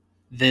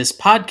This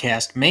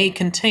podcast may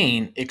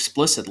contain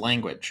explicit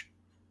language.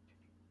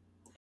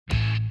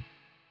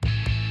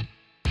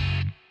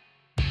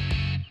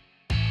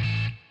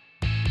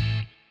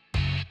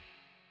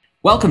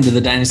 Welcome to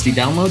the Dynasty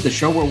Download, the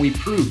show where we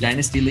prove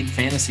Dynasty League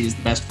Fantasy is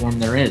the best form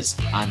there is.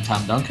 I'm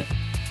Tom Duncan.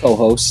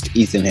 Co-host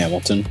Ethan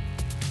Hamilton.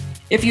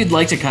 If you'd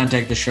like to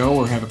contact the show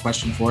or have a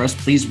question for us,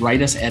 please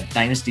write us at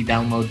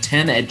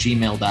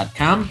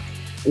dynastydownload10@gmail.com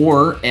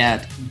or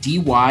at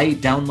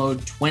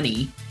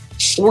dydownload20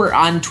 or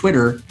on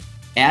Twitter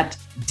at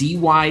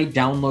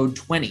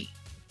dydownload20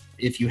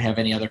 if you have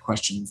any other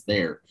questions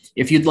there.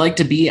 If you'd like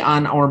to be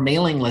on our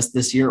mailing list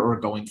this year or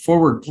going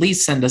forward,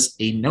 please send us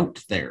a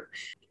note there.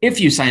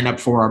 If you sign up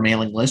for our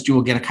mailing list, you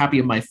will get a copy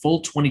of my full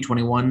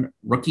 2021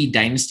 Rookie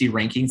Dynasty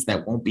rankings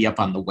that won't be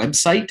up on the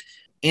website.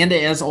 And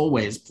as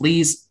always,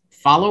 please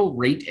follow,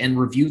 rate, and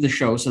review the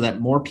show so that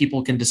more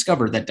people can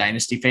discover that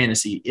Dynasty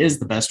Fantasy is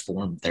the best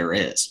form there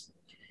is.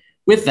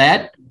 With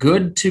that,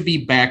 good to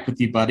be back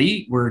with you,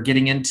 buddy. We're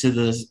getting into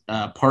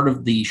the part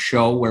of the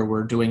show where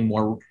we're doing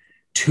more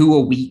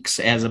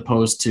 2-a-weeks as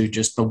opposed to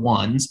just the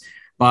ones.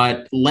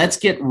 But let's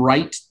get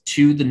right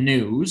to the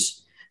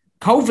news.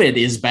 COVID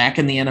is back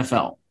in the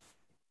NFL.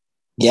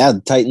 Yeah,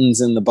 the Titans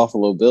and the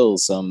Buffalo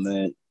Bills.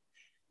 That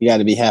you got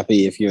to be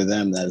happy if you're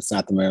them that it's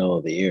not the middle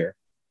of the year.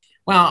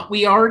 Well,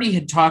 we already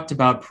had talked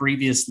about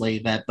previously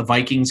that the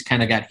Vikings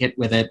kind of got hit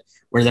with it,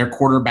 where their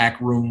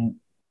quarterback room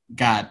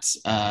got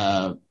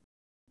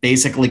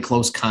basically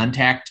close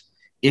contact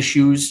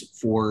issues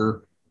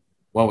for,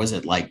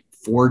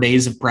 4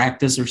 days of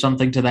practice or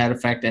something to that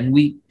effect. And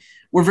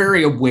we're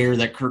very aware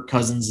that Kirk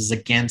Cousins is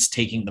against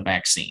taking the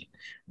vaccine.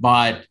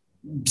 But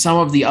some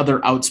of the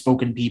other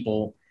outspoken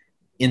people,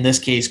 in this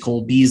case,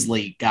 Cole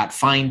Beasley, got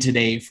fined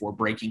today for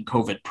breaking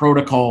COVID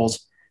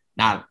protocols.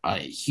 Not a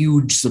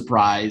huge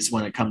surprise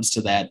when it comes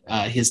to that.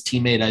 His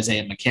teammate,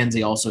 Isaiah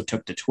McKenzie, also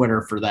took to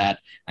Twitter for that.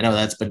 I know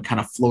that's been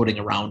kind of floating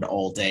around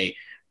all day.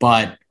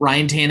 But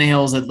Ryan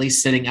Tannehill is at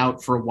least sitting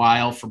out for a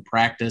while from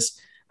practice.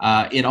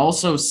 It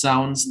also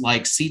sounds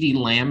like CeeDee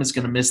Lamb is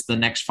going to miss the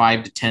next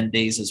 5 to 10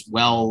 days as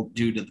well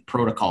due to the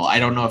protocol. I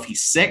don't know if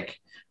he's sick,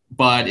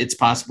 but it's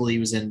possible he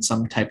was in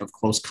some type of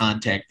close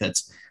contact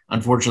that's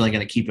unfortunately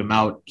going to keep him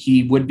out.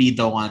 He would be,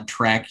 though, on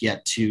track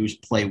yet to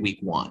play week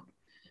 1,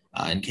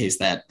 in case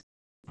that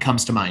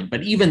comes to mind.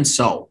 But even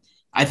so,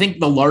 I think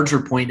the larger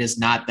point is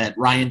not that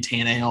Ryan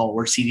Tannehill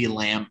or CeeDee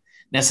Lamb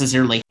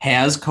necessarily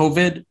has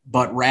COVID,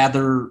 but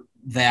rather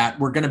that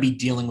we're going to be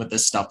dealing with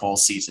this stuff all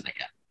season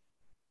again.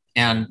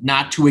 And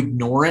not to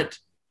ignore it,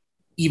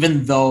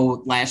 even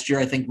though last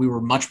year I think we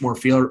were much more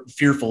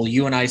fearful.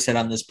 You and I said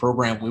on this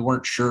program, we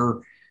weren't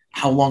sure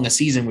how long a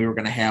season we were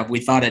going to have.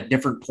 We thought at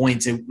different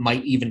points it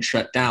might even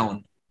shut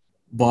down,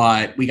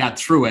 but we got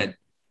through it.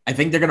 I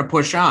think they're going to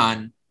push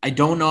on. I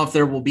don't know if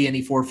there will be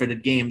any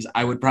forfeited games.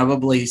 I would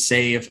probably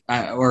say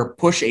or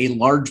push a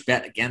large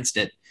bet against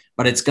it,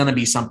 but it's going to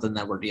be something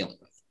that we're dealing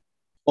with.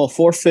 Well,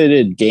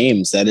 forfeited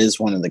games, that is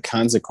one of the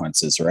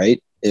consequences,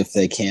 right? If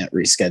they can't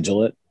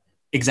reschedule it.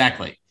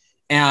 Exactly.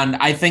 And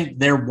I think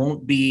there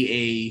won't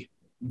be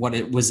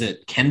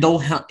Kendall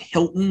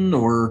Hilton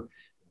or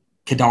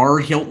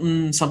Kadar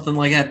Hilton, something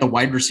like that, the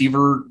wide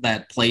receiver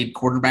that played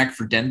quarterback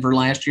for Denver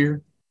last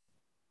year.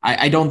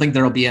 I don't think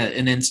there'll be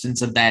an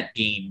instance of that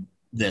game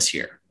this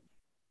year.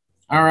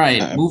 All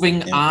right,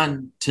 moving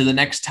on to the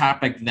next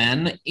topic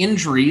then.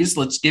 Injuries.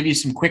 Let's give you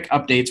some quick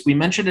updates. We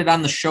mentioned it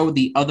on the show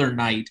the other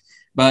night,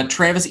 but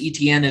Travis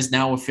Etienne is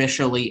now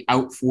officially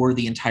out for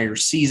the entire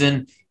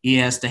season. He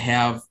has to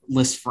have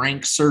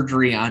Lisfranc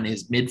surgery on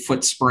his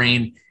midfoot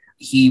sprain.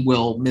 He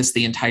will miss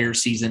the entire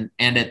season.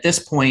 And at this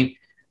point,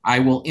 I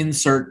will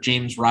insert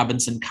James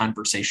Robinson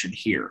conversation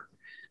here.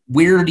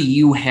 Where do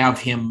you have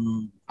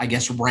him, I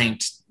guess,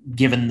 ranked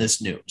given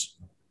this news?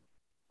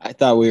 I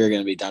thought we were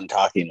going to be done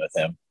talking with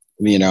him.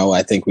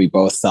 I think we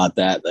both thought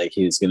that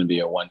he was going to be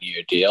a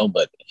 1-year deal,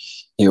 but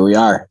here we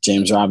are.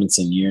 James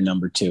Robinson, year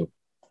number 2.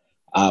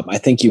 I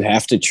think you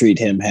have to treat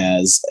him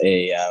as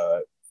a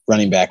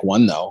running back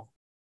 1, though,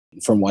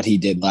 from what he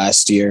did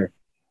last year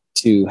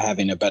to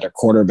having a better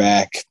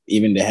quarterback,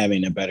 even to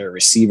having a better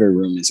receiver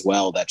room as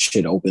well. That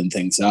should open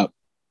things up.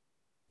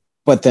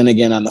 But then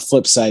again, on the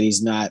flip side,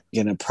 he's not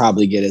going to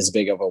probably get as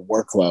big of a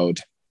workload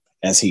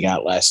as he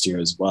got last year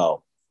as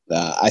well.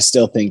 I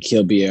still think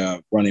he'll be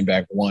a running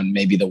back 1,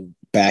 maybe the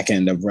back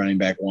end of running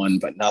back 1,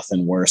 but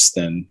nothing worse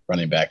than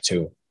running back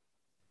 2.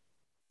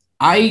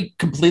 I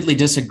completely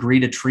disagree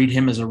to treat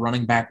him as a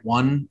running back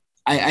 1.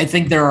 I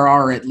think there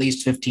are at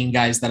least 15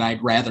 guys that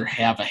I'd rather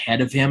have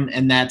ahead of him,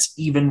 and that's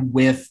even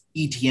with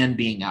Etienne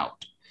being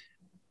out.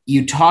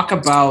 You talk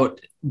about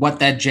what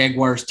that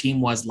Jaguars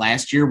team was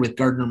last year with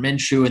Gardner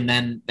Minshew, and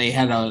then they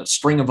had a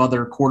string of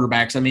other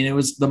quarterbacks. I mean, it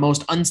was the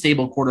most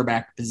unstable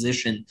quarterback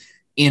position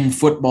in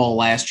football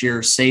last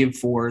year, save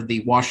for the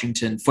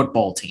Washington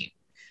football team.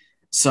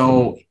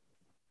 So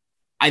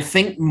I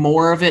think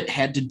more of it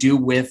had to do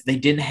with they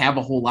didn't have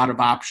a whole lot of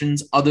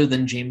options other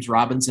than James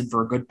Robinson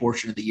for a good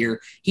portion of the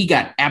year. He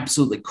got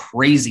absolutely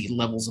crazy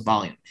levels of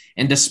volume.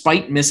 And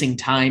despite missing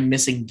time,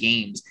 missing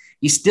games,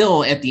 he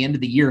still, at the end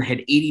of the year,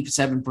 had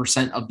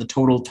 87% of the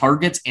total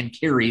targets and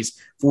carries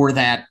for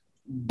that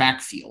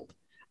backfield.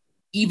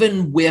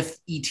 Even with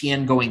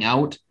ETN going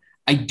out,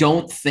 I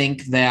don't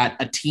think that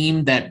a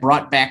team that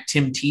brought back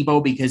Tim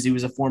Tebow because he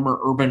was a former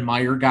Urban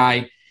Meyer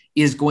guy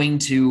is going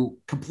to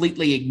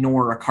completely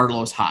ignore a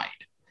Carlos Hyde.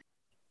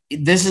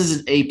 This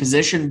is a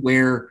position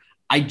where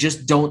I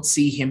just don't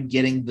see him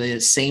getting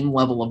the same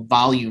level of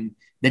volume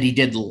that he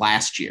did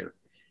last year.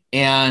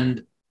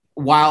 And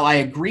while I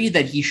agree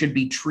that he should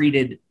be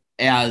treated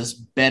as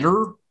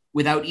better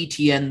without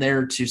ETN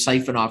there to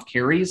siphon off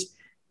carries,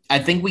 I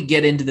think we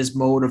get into this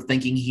mode of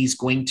thinking he's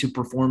going to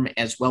perform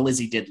as well as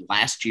he did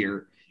last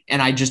year.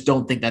 And I just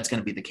don't think that's going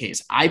to be the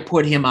case. I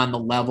put him on the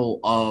level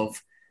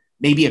of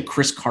maybe a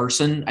Chris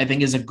Carson, I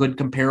think is a good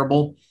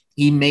comparable.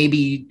 He may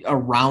be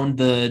around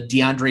the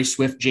DeAndre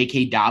Swift,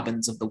 J.K.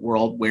 Dobbins of the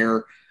world,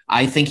 where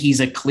I think he's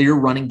a clear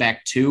running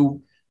back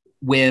too,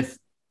 with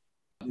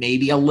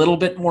maybe a little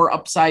bit more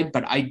upside,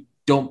 but I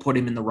don't put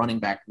him in the running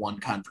back one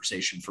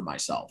conversation for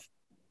myself.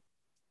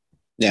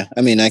 Yeah,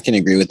 I mean, I can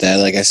agree with that.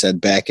 Like I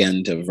said, back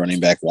end of running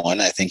back one,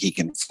 I think he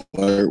can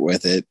flirt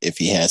with it if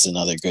he has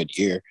another good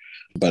year.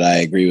 But I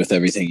agree with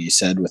everything you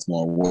said with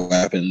more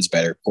weapons,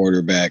 better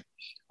quarterback,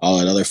 all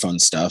that other fun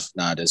stuff.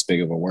 Not as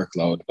big of a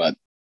workload, but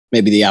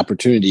maybe the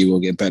opportunity will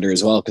get better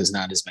as well because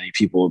not as many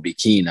people will be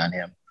keen on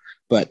him.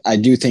 But I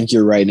do think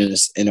you're right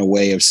in a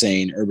way of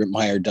saying Urban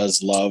Meyer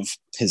does love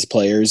his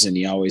players, and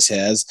he always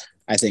has.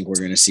 I think we're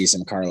going to see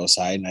some Carlos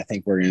Hyde, and I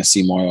think we're going to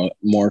see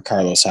more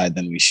Carlos Hyde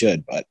than we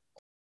should. But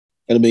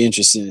it'll be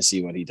interesting to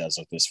see what he does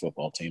with this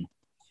football team.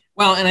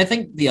 Well, and I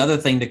think the other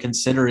thing to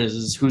consider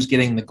is who's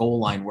getting the goal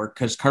line work,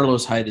 because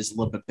Carlos Hyde is a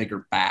little bit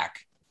bigger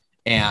back.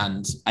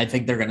 And I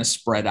think they're going to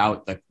spread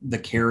out the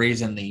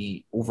carries and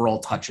the overall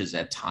touches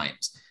at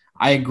times.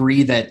 I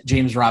agree that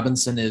James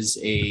Robinson is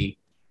a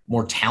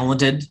more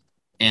talented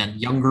and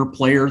younger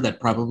player that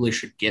probably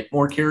should get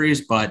more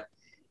carries. But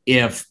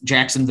if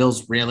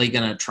Jacksonville's really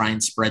going to try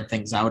and spread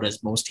things out,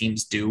 as most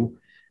teams do,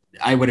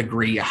 I would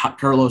agree.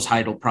 Carlos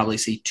Hyde will probably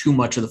see too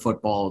much of the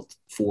football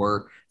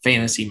for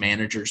fantasy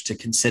managers to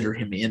consider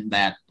him in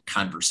that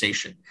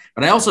conversation.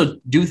 But I also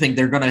do think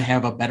they're going to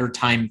have a better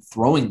time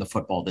throwing the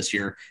football this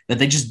year that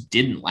they just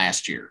didn't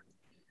last year.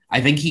 I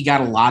think he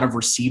got a lot of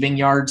receiving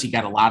yards. He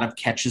got a lot of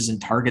catches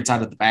and targets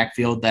out of the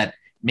backfield that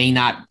may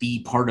not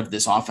be part of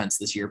this offense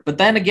this year. But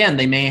then again,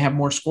 they may have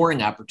more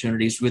scoring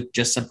opportunities with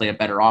just simply a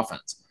better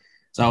offense.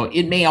 So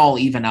it may all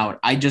even out.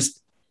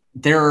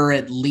 There are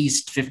at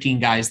least 15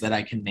 guys that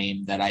I can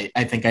name that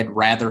I think I'd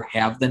rather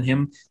have than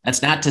him.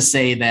 That's not to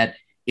say that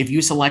if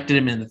you selected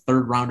him in the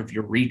third round of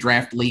your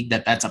redraft league,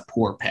 that's a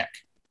poor pick.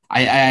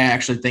 I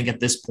actually think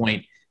at this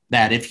point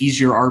that if he's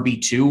your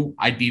RB2,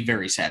 I'd be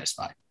very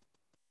satisfied.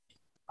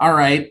 All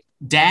right.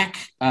 Dak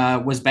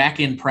was back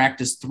in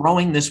practice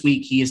throwing this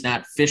week. He is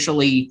not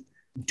officially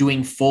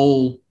doing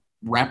full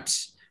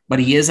reps, but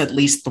he is at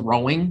least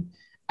throwing.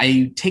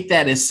 I take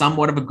that as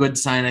somewhat of a good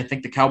sign. I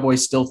think the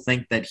Cowboys still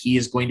think that he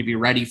is going to be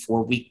ready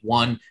for week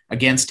 1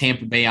 against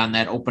Tampa Bay on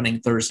that opening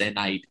Thursday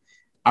night.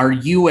 Are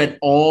you at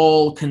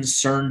all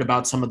concerned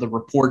about some of the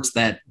reports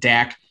that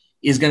Dak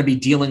is going to be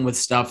dealing with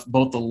stuff,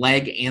 both the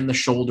leg and the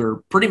shoulder,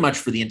 pretty much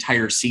for the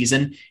entire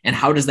season? And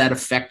how does that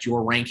affect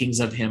your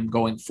rankings of him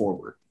going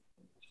forward?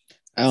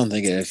 I don't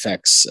think it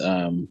affects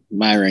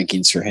my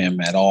rankings for him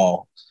at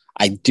all.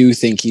 I do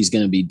think he's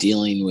going to be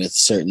dealing with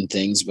certain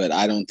things, but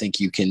I don't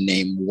think you can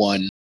name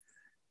one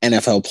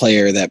NFL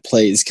player that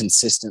plays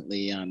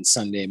consistently on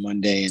Sunday,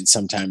 Monday, and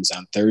sometimes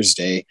on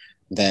Thursday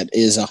that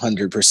is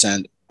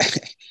 100%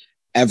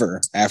 ever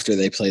after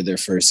they play their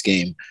first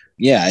game.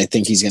 Yeah, I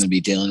think he's going to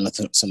be dealing with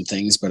some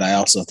things, but I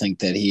also think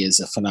that he is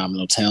a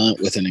phenomenal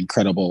talent with an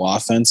incredible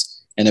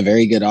offense and a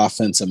very good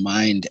offensive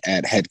mind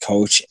at head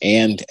coach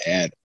and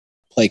at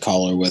play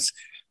caller with,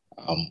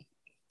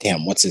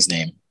 what's his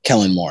name?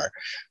 Kellen Moore.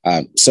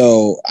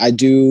 So I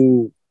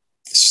do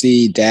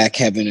see Dak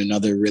having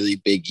another really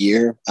big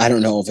year. I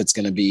don't know if it's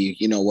going to be,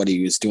 what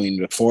he was doing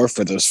before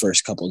for those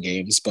first couple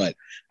games, but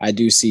I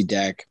do see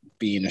Dak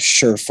being a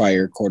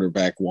surefire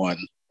quarterback one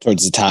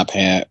towards the top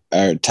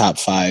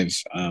 5,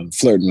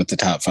 flirting with the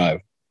top 5.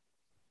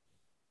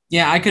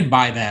 Yeah, I could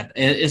buy that,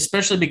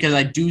 especially because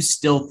I do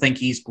still think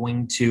he's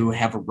going to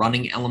have a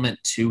running element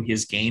to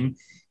his game.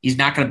 He's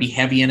not going to be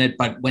heavy in it,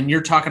 but when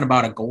you're talking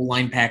about a goal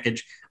line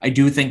package, I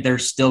do think they're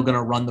still going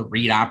to run the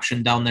read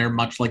option down there,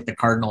 much like the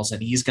Cardinals,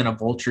 and he's going to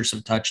vulture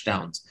some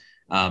touchdowns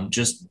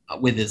just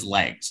with his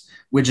legs,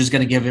 which is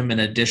going to give him an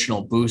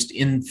additional boost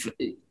in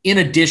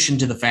addition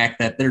to the fact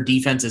that their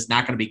defense is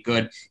not going to be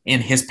good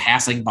and his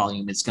passing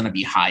volume is going to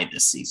be high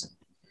this season,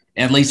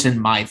 at least in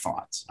my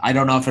thoughts. I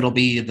don't know if it'll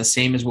be the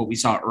same as what we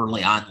saw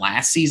early on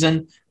last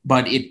season,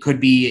 but it could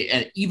be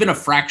even a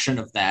fraction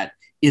of that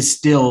is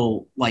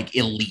still like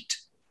elite.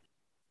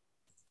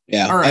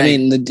 Yeah, right. I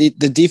mean,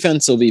 the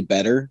defense will be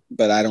better,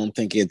 but I don't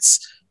think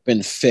it's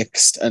been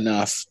fixed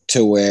enough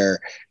to where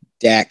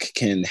Dak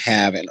can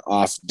have an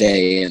off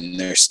day and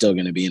they're still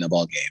going to be in a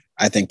ball game.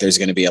 I think there's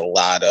going to be a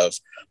lot of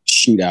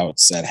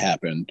shootouts that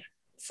happen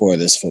for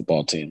this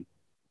football team.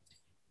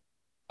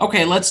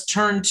 Okay, let's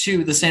turn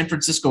to the San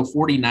Francisco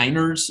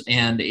 49ers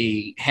and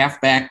a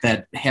halfback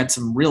that had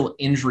some real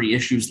injury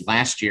issues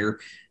last year.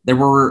 There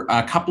were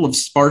a couple of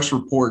sparse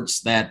reports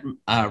that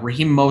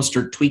Raheem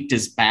Mostert tweaked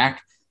his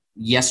back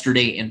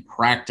yesterday in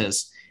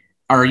practice.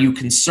 Are you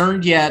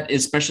concerned yet,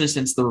 especially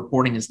since the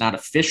reporting is not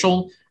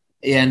official?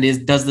 And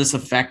does this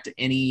affect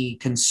any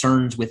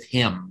concerns with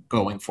him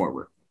going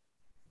forward?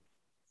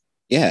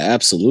 Yeah,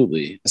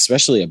 absolutely.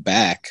 Especially a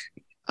back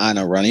on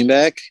a running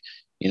back,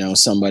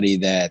 somebody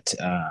that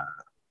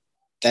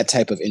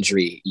type of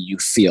injury you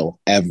feel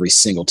every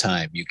single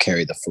time you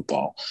carry the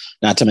football.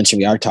 Not to mention,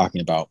 we are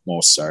talking about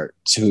Mostert,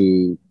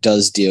 who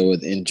does deal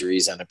with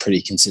injuries on a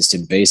pretty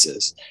consistent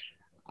basis.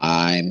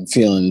 I'm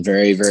feeling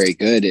very, very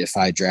good if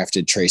I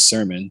drafted Trey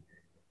Sermon,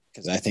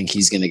 because I think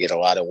he's going to get a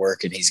lot of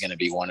work and he's going to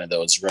be one of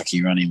those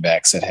rookie running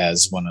backs that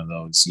has one of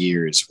those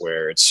years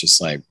where it's just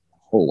like,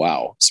 oh,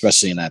 wow,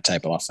 especially in that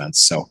type of offense.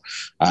 So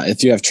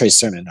if you have Trey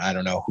Sermon, I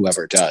don't know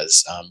whoever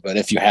does, but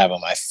if you have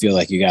him, I feel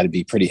like you got to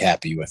be pretty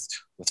happy with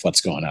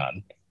what's going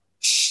on.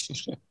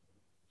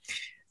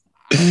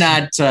 I'm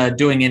not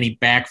doing any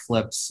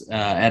backflips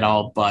at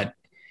all, but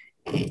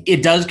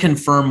it does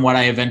confirm what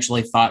I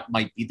eventually thought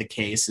might be the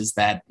case, is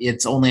that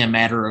it's only a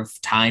matter of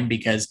time,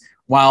 because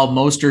while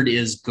Mostert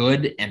is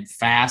good and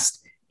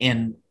fast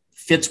and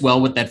fits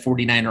well with that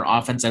 49er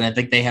offense, and I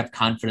think they have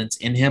confidence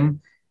in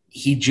him,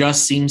 he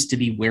just seems to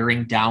be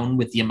wearing down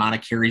with the amount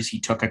of carries he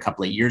took a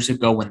couple of years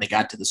ago when they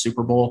got to the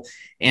Super Bowl.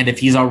 And if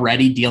he's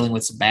already dealing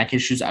with some back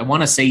issues, I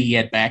want to say he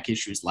had back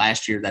issues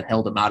last year that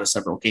held him out of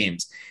several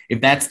games.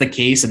 If that's the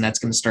case and that's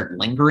going to start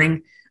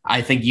lingering,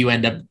 I think you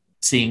end up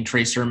seeing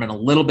Trey Sermon a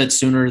little bit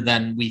sooner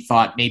than we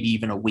thought, maybe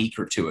even a week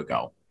or two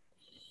ago.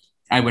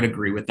 I would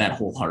agree with that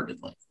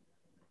wholeheartedly.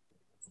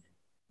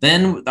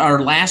 Then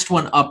our last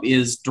one up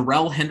is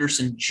Darrell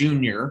Henderson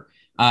Jr.,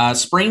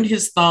 sprained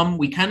his thumb.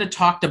 We kind of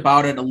talked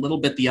about it a little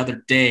bit the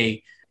other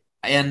day,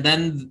 and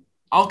then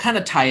I'll kind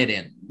of tie it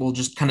in. We'll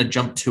just kind of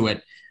jump to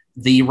it.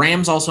 The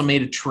Rams also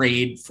made a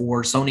trade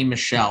for Sony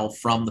Michel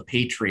from the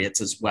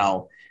Patriots as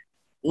well.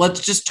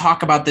 Let's just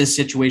talk about this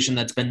situation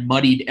that's been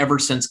muddied ever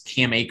since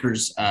Cam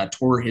Akers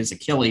tore his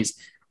Achilles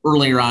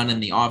earlier on in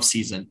the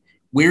offseason.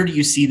 Where do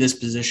you see this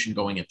position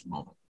going at the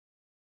moment?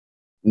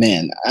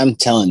 Man, I'm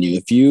telling you,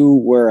 if you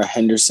were a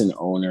Henderson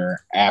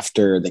owner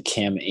after the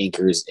Cam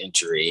Akers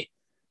injury,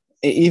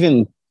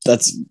 even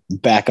let's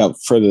back up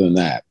further than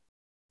that,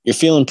 you're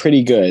feeling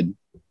pretty good.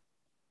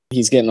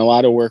 He's getting a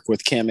lot of work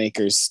with Cam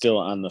Akers still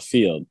on the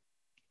field.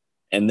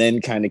 And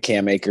then kind of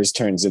Cam Akers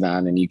turns it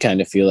on and you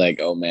kind of feel like,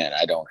 oh man,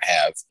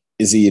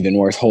 is he even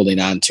worth holding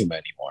on to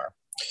anymore?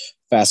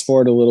 Fast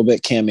forward a little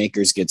bit, Cam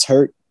Akers gets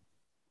hurt.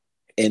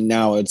 And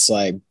now it's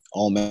like,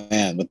 oh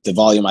man, with the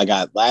volume I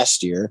got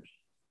last year,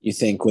 you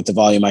think with the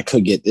volume I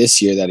could get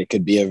this year that it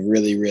could be a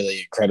really, really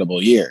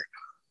incredible year.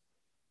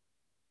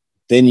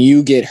 Then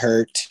you get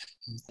hurt,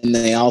 and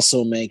they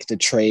also make the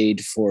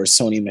trade for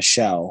Sony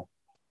Michel.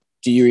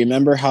 Do you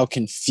remember how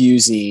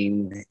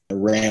confusing the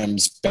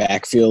Rams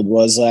backfield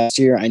was last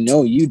year? I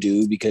know you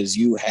do because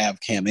you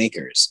have Cam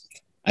Akers.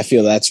 I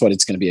feel that's what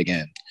it's going to be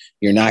again.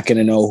 You're not going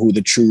to know who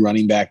the true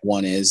running back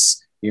one is.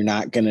 You're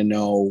not going to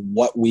know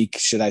what week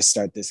should I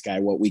start this guy,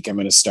 what week I'm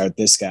going to start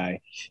this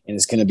guy. And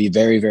it's going to be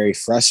very, very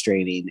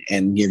frustrating.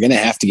 And you're going to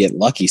have to get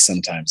lucky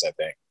sometimes, I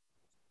think.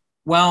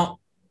 Well,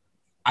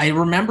 I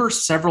remember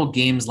several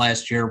games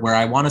last year where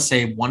I want to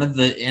say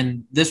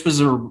and this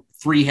was a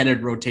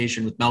three-headed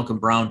rotation with Malcolm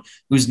Brown,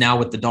 who's now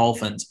with the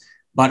Dolphins,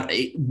 but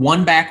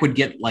one back would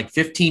get like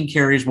 15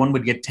 carries, one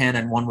would get 10,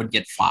 and one would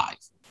get 5.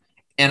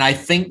 And I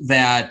think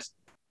that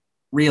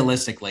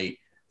realistically,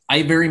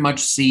 I very much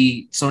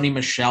see Sony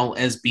Michel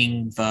as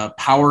being the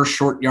power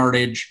short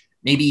yardage,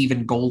 maybe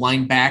even goal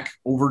line back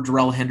over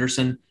Darrell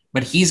Henderson,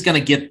 but he's going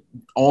to get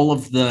all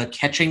of the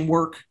catching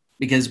work,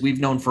 because we've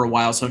known for a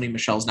while Sony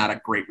Michel's not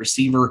a great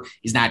receiver.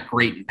 He's not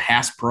great in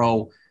pass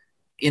pro.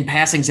 In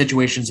passing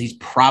situations, he's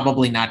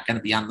probably not going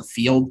to be on the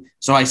field.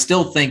 So I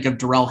still think of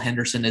Darrell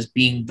Henderson as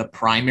being the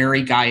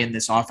primary guy in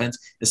this offense,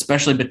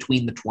 especially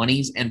between the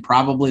 20s, and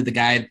probably the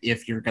guy,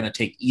 if you're going to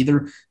take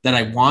either, that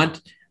I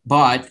want.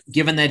 But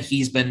given that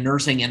he's been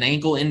nursing an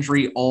ankle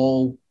injury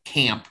all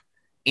camp,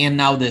 and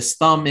now this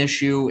thumb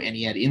issue, and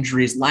he had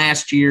injuries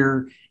last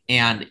year,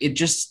 and it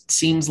just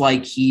seems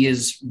like he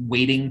is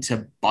waiting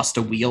to bust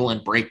a wheel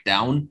and break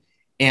down.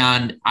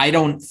 And I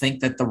don't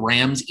think that the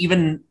Rams,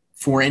 even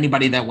for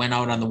anybody that went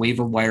out on the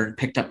waiver wire and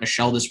picked up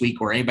Michel this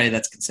week, or anybody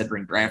that's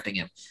considering drafting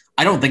him,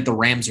 I don't think the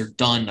Rams are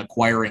done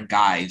acquiring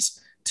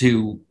guys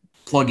to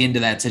plug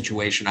into that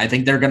situation. I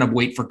think they're going to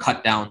wait for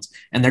cut downs,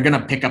 and they're going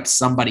to pick up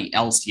somebody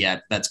else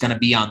yet that's going to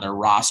be on their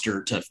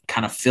roster to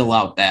kind of fill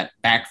out that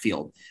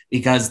backfield,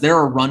 because they're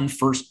a run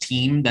first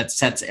team that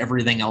sets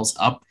everything else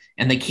up.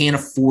 And they can't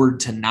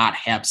afford to not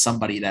have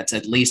somebody that's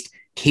at least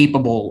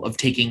capable of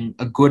taking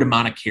a good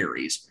amount of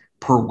carries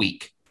per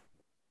week.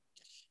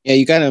 Yeah,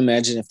 you got to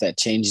imagine if that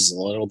changes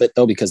a little bit,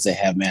 though, because they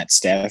have Matt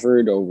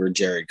Stafford over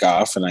Jared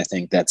Goff, and I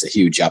think that's a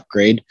huge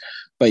upgrade.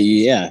 But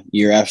yeah,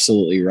 you're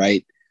absolutely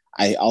right.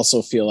 I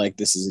also feel like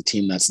this is a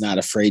team that's not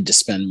afraid to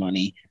spend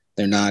money.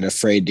 They're not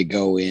afraid to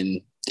go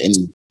in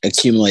and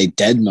accumulate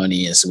dead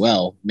money as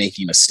well,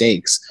 making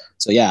mistakes.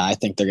 So yeah, I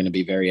think they're going to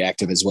be very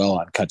active as well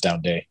on cut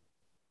down day.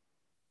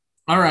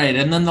 All right.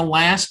 And then the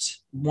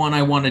last one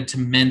I wanted to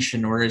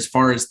mention, or as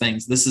far as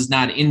things, this is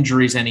not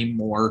injuries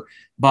anymore,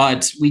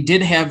 but we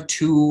did have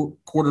two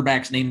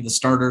quarterbacks named the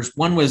starters.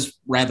 One was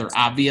rather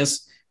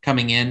obvious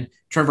coming in.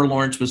 Trevor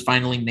Lawrence was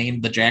finally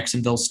named the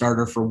Jacksonville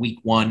starter for week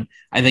 1.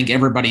 I think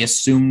everybody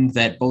assumed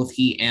that both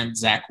he and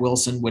Zach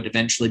Wilson would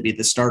eventually be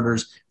the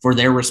starters for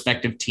their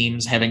respective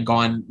teams, having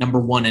gone number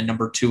 1 and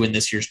number 2 in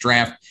this year's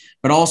draft.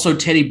 But also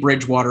Teddy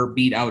Bridgewater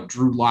beat out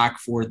Drew Lock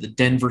for the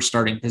Denver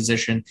starting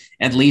position,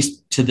 at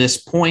least to this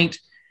point.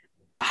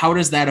 How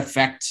does that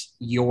affect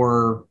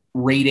your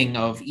rating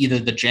of either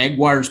the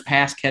Jaguars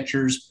pass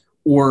catchers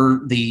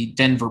or the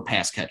Denver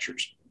pass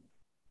catchers?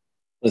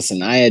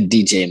 Listen, I had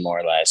DJ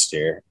Moore last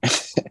year.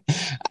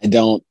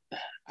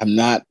 I'm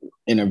not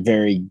in a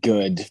very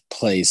good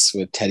place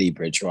with Teddy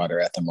Bridgewater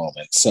at the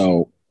moment.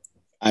 So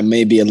I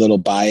may be a little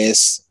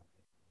biased,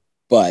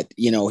 but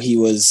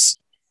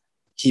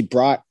he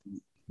brought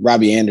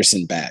Robbie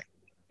Anderson back,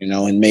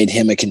 and made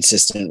him a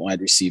consistent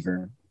wide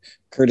receiver.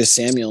 Curtis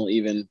Samuel,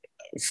 even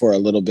for a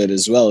little bit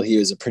as well, he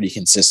was a pretty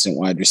consistent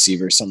wide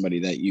receiver, somebody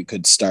that you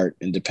could start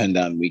and depend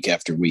on week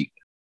after week.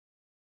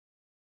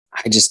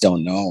 I just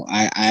don't know.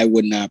 I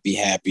would not be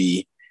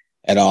happy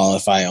at all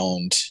if I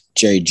owned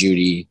Jerry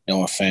Jeudy,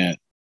 Noah Fant,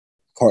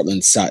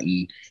 Cortland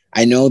Sutton.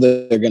 I know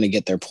that they're going to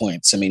get their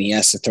points. I mean, he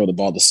has to throw the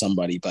ball to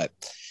somebody, but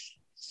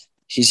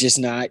he's just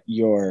not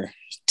your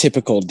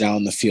typical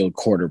down the field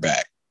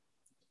quarterback.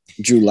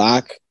 Drew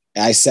Lock,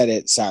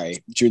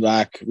 Drew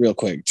Lock, real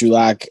quick. Drew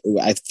Lock,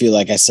 I feel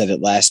like I said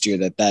it last year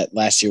that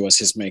last year was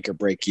his make or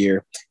break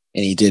year,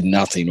 and he did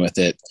nothing with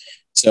it.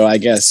 So I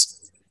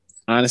guess,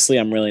 honestly,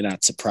 I'm really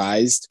not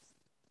surprised,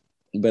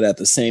 but at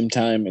the same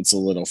time, it's a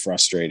little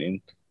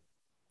frustrating.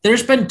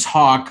 There's been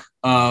talk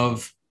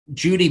of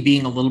Jeudy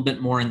being a little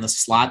bit more in the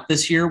slot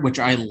this year, which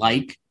I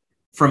like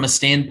from a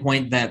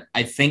standpoint that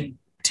I think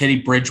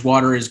Teddy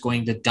Bridgewater is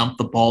going to dump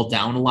the ball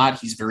down a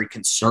lot. He's very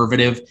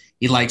conservative.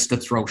 He likes to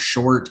throw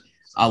short.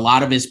 A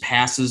lot of his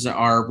passes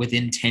are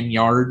within 10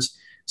 yards.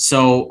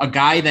 So a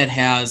guy that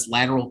has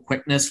lateral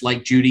quickness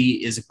like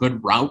Jeudy, is a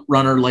good route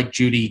runner like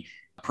Jeudy,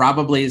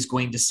 probably is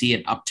going to see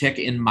an uptick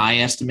in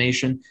my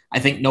estimation. I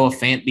think Noah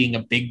Fant being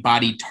a big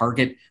body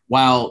target,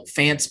 while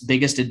Fant's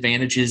biggest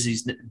advantage is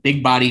he's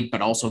big bodied,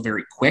 but also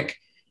very quick,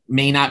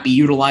 may not be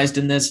utilized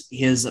in this.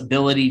 His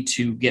ability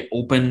to get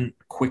open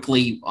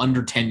quickly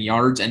under 10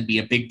 yards and be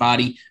a big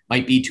body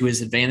might be to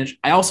his advantage.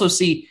 I also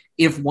see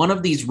if one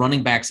of these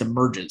running backs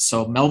emerges.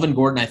 So Melvin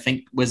Gordon, I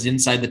think, was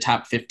inside the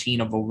top 15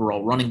 of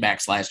overall running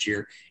backs last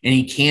year, and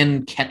he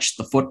can catch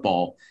the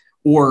football.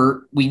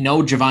 Or we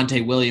know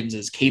Javonte Williams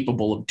is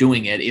capable of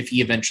doing it if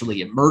he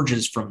eventually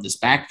emerges from this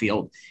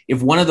backfield.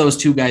 If one of those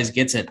two guys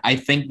gets it, I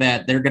think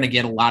that they're going to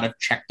get a lot of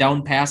check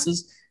down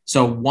passes.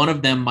 So one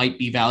of them might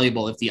be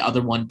valuable if the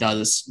other one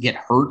does get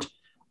hurt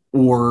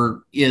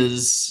or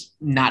is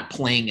not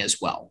playing as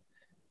well.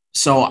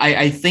 So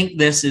I think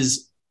this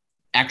is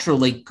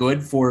actually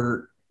good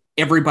for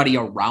everybody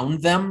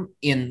around them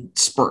in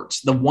spurts.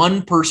 The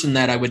one person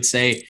that I would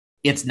say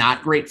it's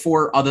not great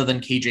for, other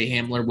than KJ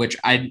Hamler, which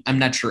I'm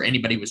not sure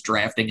anybody was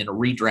drafting in a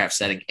redraft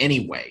setting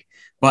anyway,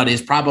 but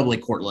is probably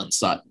Cortland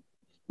Sutton,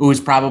 who is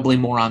probably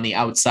more on the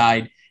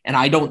outside. And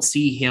I don't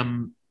see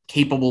him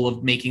capable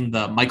of making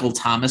the Michael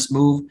Thomas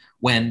move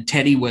when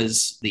Teddy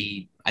was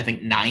the, I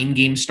think,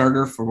 9-game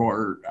starter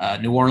for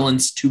New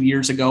Orleans 2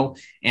 years ago.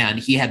 And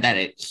he had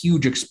that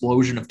huge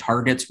explosion of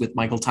targets with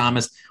Michael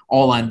Thomas,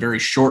 all on very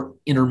short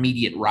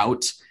intermediate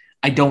routes.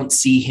 I don't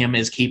see him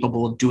as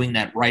capable of doing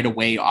that right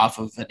away off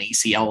of an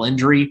ACL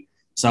injury.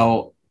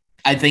 So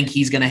I think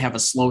he's going to have a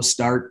slow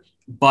start,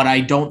 but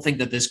I don't think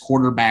that this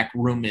quarterback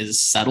room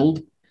is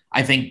settled.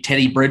 I think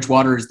Teddy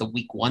Bridgewater is the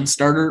week 1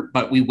 starter,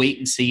 but we wait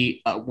and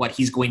see what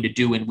he's going to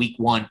do in week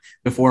 1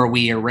 before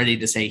we are ready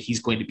to say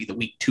he's going to be the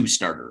week 2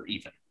 starter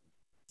even.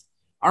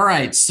 All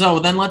right, so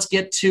then let's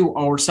get to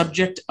our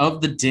subject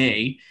of the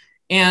day.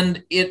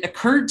 And it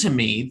occurred to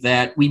me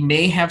that we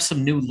may have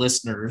some new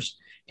listeners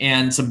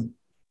and some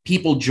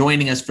people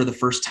joining us for the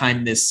first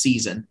time this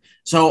season.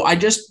 So I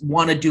just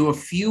want to do a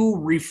few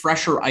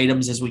refresher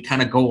items as we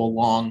kind of go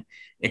along,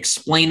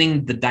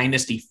 explaining the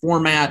Dynasty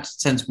format,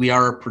 since we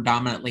are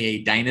predominantly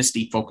a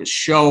Dynasty-focused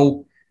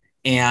show,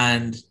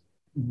 and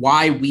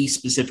why we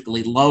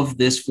specifically love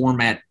this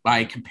format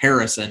by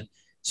comparison,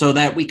 so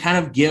that we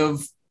kind of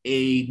give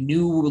a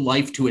new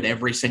life to it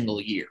every single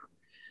year.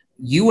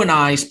 You and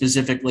I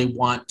specifically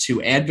want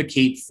to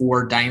advocate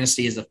for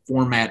Dynasty as a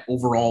format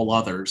over all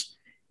others.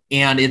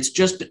 And it's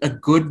just a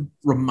good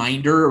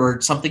reminder, or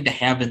something to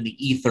have in the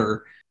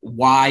ether,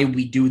 why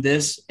we do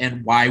this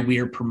and why we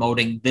are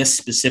promoting this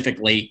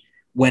specifically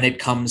when it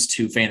comes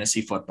to fantasy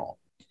football.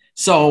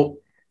 So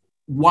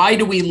why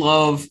do we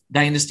love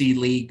Dynasty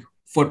League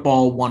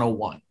Football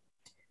 101?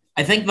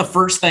 I think the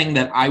first thing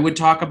that I would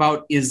talk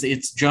about is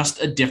it's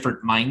just a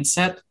different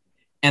mindset,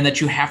 and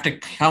that you have to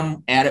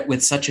come at it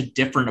with such a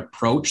different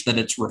approach that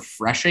it's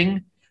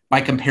refreshing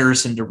by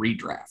comparison to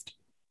redraft.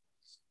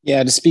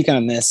 Yeah, to speak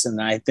on this,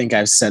 and I think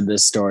I've said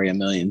this story a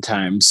million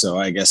times, so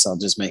I guess I'll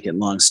just make it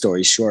long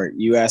story short.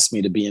 You asked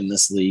me to be in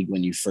this league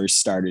when you first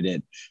started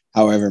it,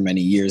 however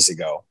many years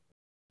ago.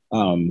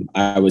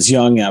 I was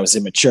young, I was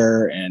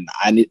immature, and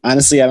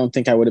honestly, I don't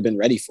think I would have been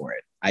ready for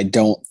it. I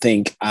don't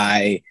think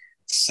I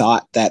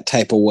thought that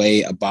type of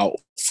way about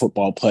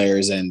football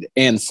players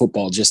and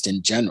football just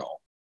in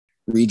general.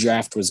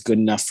 Redraft was good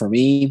enough for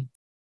me.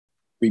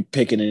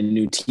 Picking a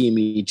new team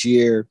each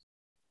year,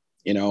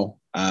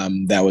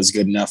 that was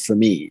good enough for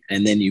me.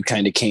 And then you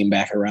kind of came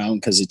back around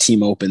because the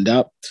team opened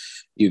up.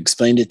 You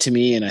explained it to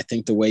me, and I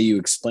think the way you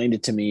explained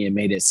it to me, it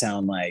made it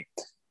sound like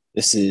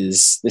this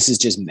is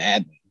just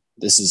Madden.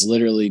 This is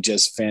literally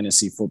just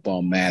fantasy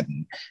football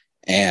Madden.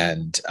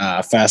 And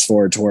fast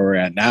forward to where we're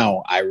at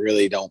now, I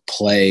really don't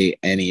play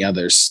any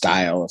other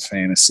style of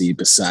fantasy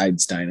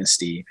besides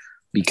Dynasty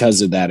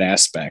because of that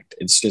aspect.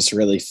 It's just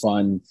really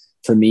fun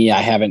for me.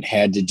 I haven't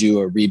had to do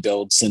a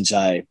rebuild since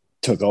I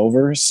took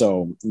over,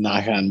 so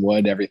knock on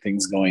wood,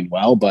 everything's going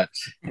well, but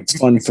it's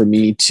fun for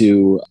me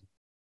to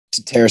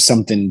tear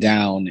something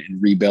down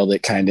and rebuild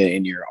it kind of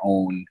in your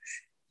own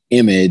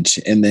image,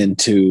 and then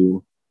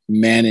to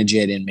manage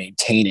it and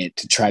maintain it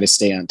to try to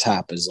stay on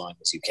top as long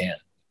as you can.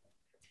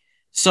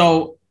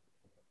 So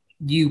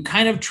you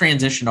kind of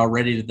transitioned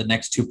already to the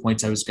next 2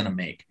 points I was going to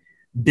make.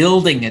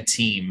 Building a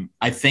team,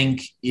 I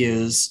think,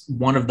 is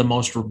one of the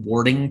most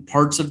rewarding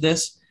parts of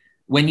this.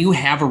 When you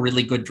have a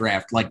really good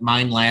draft like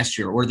mine last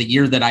year, or the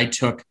year that I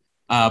took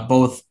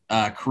both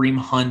Kareem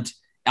Hunt,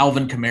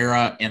 Alvin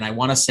Kamara, and I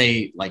want to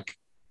say like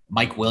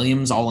Mike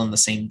Williams all in the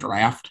same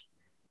draft.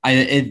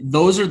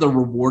 Those are the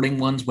rewarding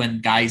ones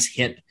when guys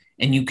hit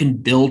and you can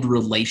build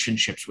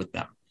relationships with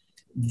them.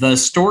 The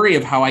story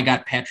of how I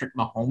got Patrick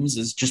Mahomes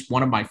is just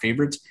one of my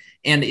favorites.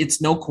 And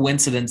it's no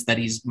coincidence that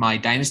he's my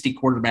dynasty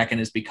quarterback and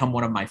has become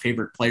one of my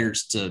favorite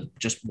players to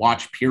just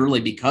watch purely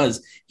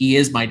because he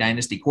is my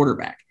dynasty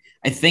quarterback.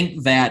 I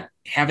think that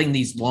having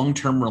these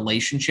long-term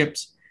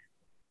relationships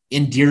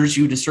endears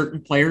you to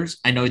certain players.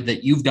 I know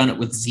that you've done it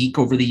with Zeke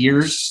over the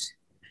years,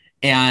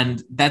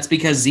 and that's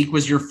because Zeke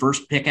was your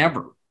first pick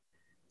ever.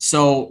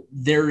 So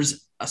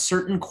there's a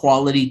certain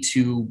quality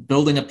to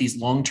building up these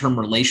long-term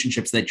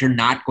relationships that you're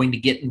not going to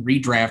get in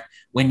redraft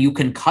when you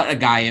can cut a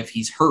guy if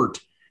he's hurt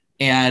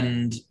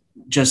and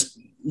just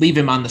leave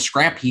him on the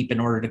scrap heap in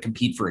order to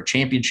compete for a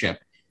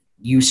championship.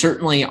 You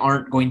certainly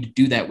aren't going to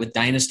do that with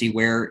Dynasty,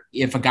 where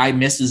if a guy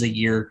misses a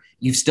year,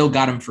 you've still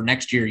got him for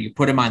next year. You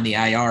put him on the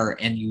IR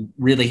and you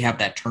really have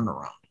that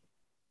turnaround.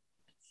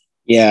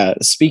 Yeah,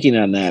 speaking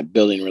on that,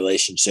 building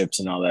relationships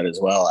and all that as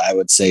well, I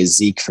would say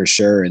Zeke for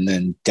sure. And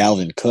then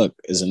Dalvin Cook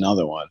is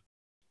another one.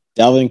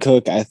 Dalvin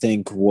Cook, I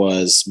think,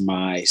 was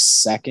my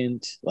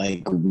second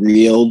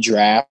real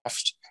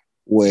draft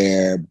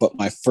but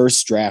my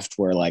first draft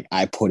where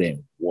I put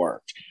in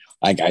work.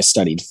 I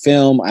studied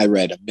film. I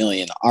read a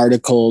million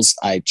articles.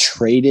 I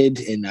traded,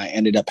 and I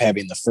ended up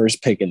having the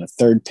first pick and the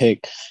third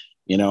pick,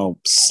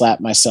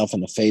 slapped myself in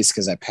the face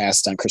because I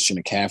passed on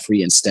Christian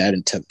McCaffrey instead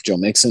and took Joe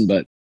Mixon.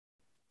 But,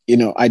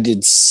 I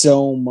did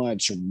so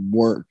much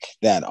work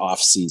that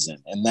off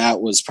season, and that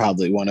was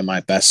probably one of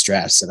my best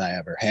drafts that I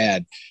ever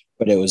had.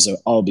 But it was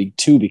all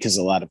too because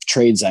a lot of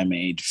trades I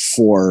made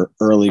for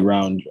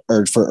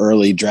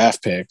early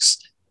draft picks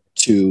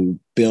to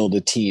build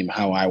a team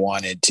how I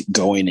wanted to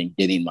go in and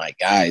getting my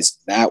guys.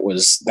 That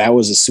was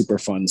a super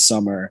fun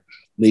summer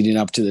leading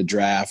up to the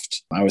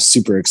draft. I was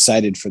super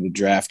excited for the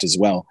draft as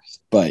well.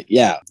 But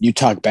yeah, you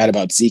talk bad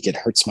about Zeke, it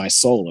hurts my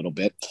soul a little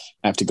bit.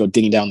 I have to go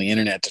digging down the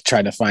internet to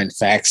try to find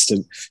facts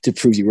to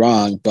prove you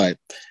wrong. But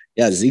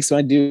yeah, Zeke's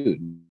my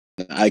dude.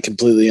 I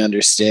completely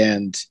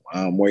understand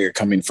where you're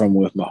coming from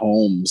with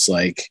Mahomes.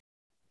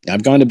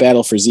 I've gone to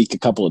battle for Zeke a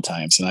couple of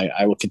times, and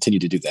I will continue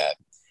to do that.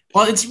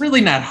 Well, it's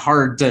really not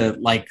hard to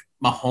like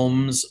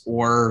Mahomes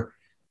or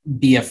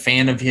be a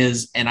fan of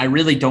his. And I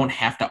really don't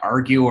have to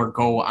argue or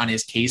go on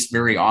his case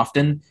very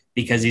often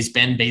because he's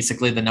been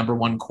basically the number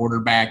one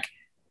quarterback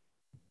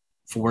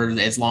for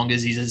as long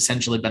as he's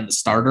essentially been the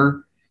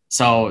starter.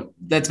 So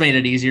that's made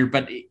it easier.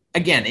 But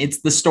again, it's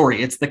the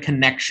story. It's the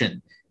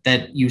connection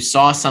that you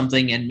saw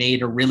something and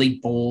made a really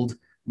bold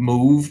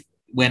move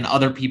when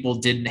other people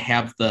didn't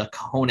have the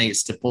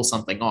cojones to pull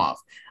something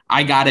off.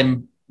 I got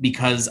him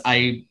because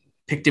I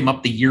picked him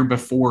up the year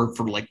before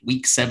for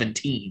week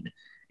 17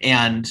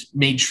 and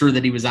made sure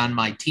that he was on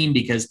my team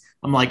because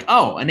I'm like,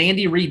 oh, an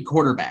Andy Reid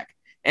quarterback.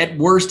 At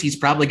worst, he's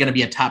probably going to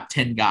be a top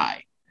 10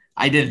 guy.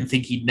 I didn't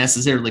think he'd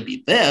necessarily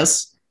be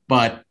this,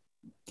 but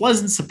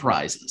pleasant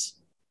surprises.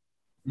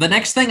 The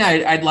next thing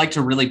I'd like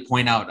to really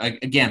point out,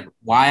 again,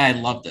 why I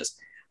love this.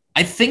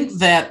 I think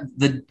that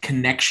the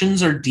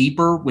connections are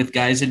deeper with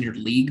guys in your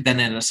league than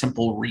in a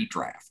simple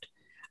redraft.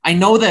 I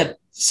know that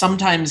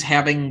sometimes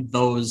having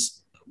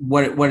those,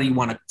 what do you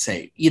want to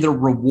say? Either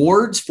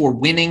rewards for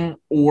winning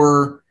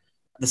or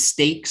the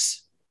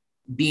stakes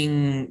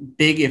being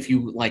big if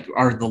you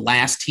are the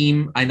last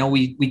team. I know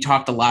we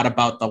talked a lot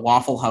about the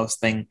Waffle House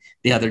thing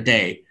the other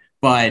day,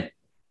 but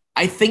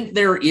I think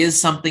there is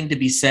something to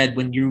be said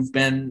when you've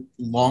been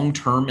long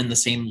term in the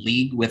same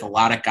league with a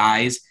lot of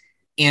guys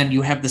and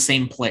you have the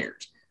same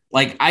players.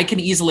 Like I can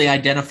easily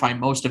identify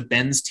most of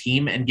Ben's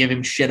team and give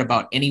him shit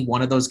about any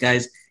one of those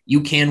guys.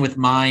 You can with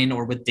mine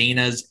or with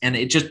Dana's, and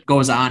it just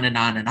goes on and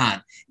on and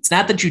on. It's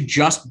not that you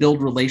just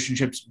build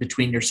relationships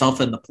between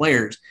yourself and the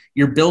players.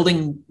 You're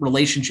building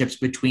relationships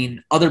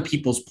between other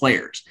people's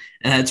players.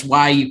 And that's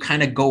why you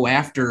kind of go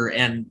after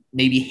and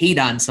maybe hate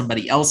on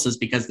somebody else's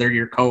because they're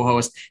your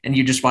co-host and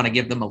you just want to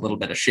give them a little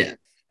bit of shit.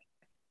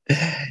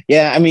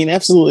 Yeah, I mean,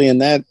 absolutely.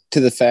 And that to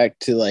the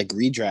fact to like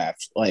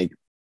redraft, like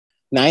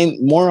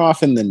more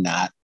often than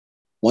not,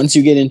 once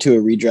you get into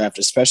a redraft,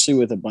 especially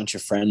with a bunch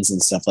of friends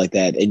and stuff like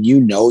that, and you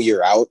know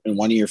you're out and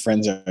one of your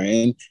friends are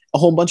in, a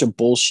whole bunch of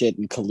bullshit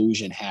and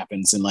collusion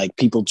happens and like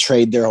people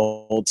trade their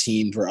whole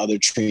team for other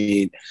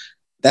trade.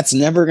 That's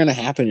never going to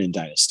happen in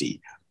Dynasty.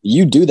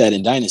 You do that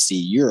in Dynasty,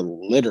 you're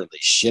literally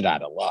shit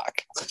out of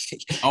luck.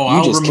 Oh, you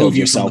I'll just killed you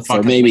yourself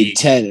for maybe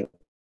 10.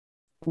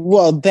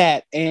 Well,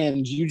 that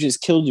and you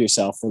just killed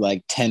yourself for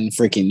like 10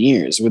 freaking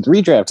years. With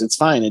redraft, it's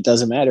fine. It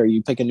doesn't matter.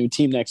 You pick a new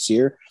team next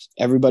year,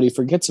 everybody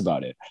forgets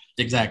about it.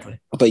 Exactly.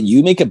 But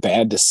you make a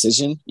bad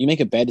decision. You make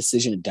a bad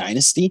decision in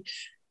Dynasty,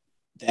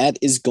 that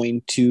is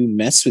going to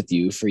mess with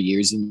you for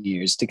years and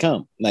years to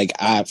come. Like,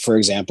 for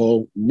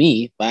example,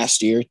 me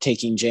last year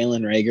taking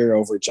Jalen Reagor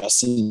over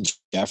Justin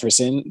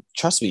Jefferson.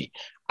 Trust me,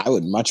 I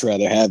would much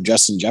rather have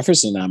Justin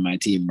Jefferson on my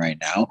team right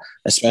now,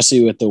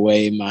 especially with the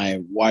way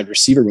my wide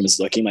receiver room is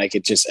looking. Like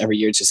it just every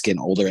year it's just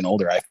getting older and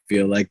older, I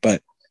feel like.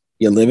 But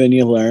you live and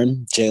you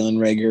learn. Jalen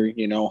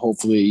Reagor,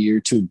 hopefully a year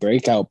or two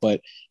breakout.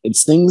 But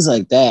it's things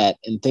like that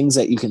and things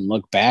that you can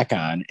look back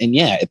on. And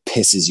yeah, it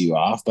pisses you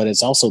off, but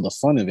it's also the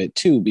fun of it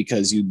too,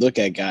 because you look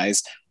at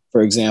guys,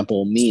 for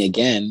example, me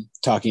again,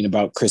 talking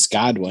about Chris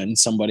Godwin,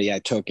 somebody I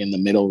took in the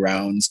middle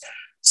rounds,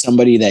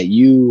 somebody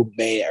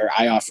that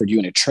I offered you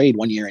in a trade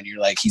one year and you're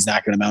like, he's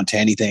not going to amount to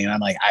anything. And I'm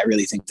like, I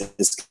really think that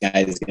this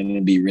guy is going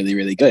to be really,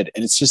 really good.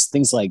 And it's just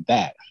things like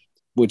that,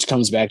 which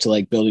comes back to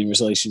like building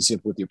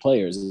relationship with your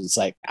players. It's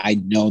like, I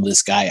know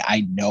this guy,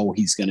 I know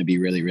he's going to be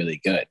really, really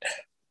good.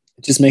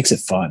 It just makes it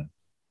fun.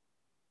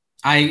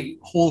 I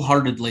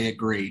wholeheartedly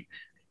agree.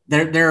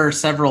 There are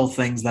several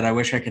things that I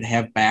wish I could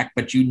have back,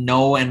 but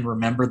and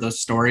remember those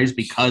stories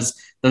because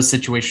those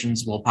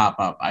situations will pop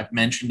up. I've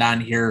mentioned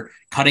on here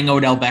cutting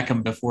Odell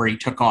Beckham before he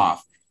took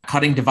off,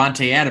 cutting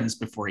Devontae Adams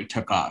before he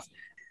took off,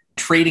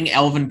 trading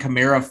Alvin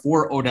Kamara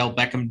for Odell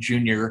Beckham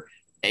Jr.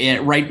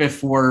 Right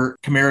before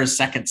Kamara's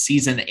second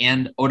season,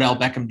 and Odell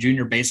Beckham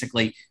Jr.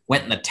 basically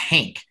went in the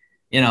tank.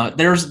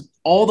 There's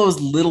all those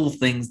little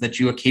things that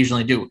you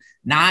occasionally do,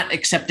 not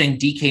accepting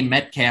DK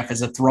Metcalf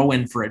as a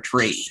throw-in for a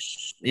trade.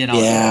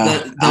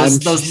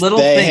 Those little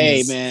things.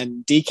 Hey,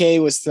 man,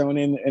 DK was thrown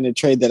in a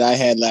trade that I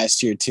had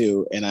last year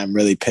too, and I'm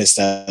really pissed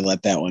I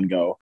let that one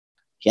go.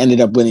 He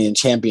ended up winning a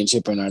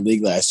championship in our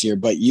league last year,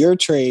 but your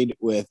trade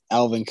with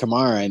Alvin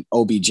Kamara and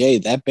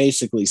OBJ, that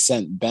basically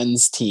sent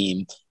Ben's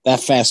team, that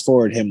fast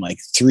forward him like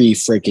 3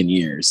 freaking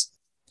years.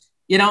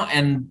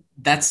 And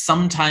that's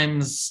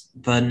sometimes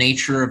the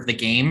nature of the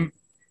game,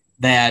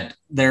 that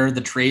there are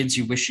the trades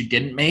you wish you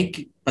didn't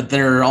make, but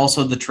there are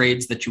also the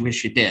trades that you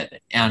wish you did.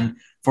 And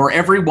for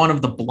every one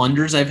of the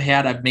blunders I've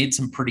had, I've made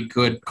some pretty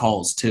good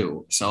calls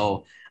too.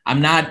 So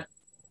I'm not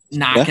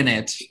knocking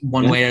it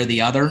one way or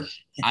the other.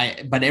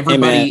 But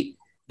everybody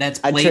that's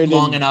played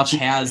long enough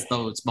has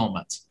those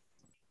moments.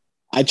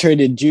 I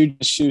traded Juju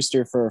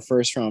Schuster for a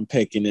first round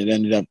pick, and it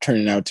ended up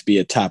turning out to be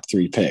a top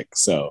 3 pick.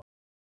 So,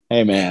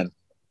 hey man,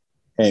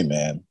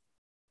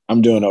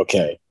 I'm doing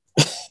okay.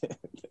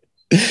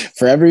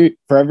 For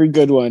every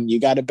good one, you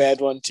got a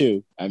bad one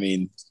too. I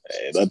mean,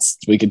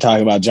 we could talk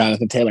about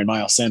Jonathan Taylor and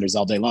Miles Sanders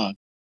all day long.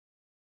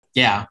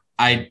 Yeah,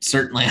 I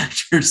certainly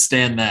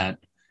understand that.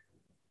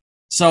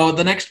 So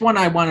the next one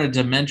I wanted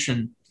to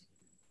mention,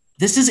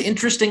 this is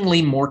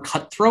interestingly more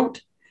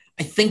cutthroat.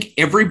 I think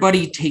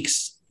everybody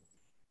takes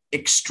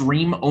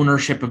extreme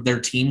ownership of their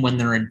team when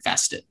they're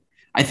invested.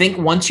 I think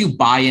once you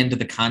buy into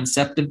the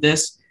concept of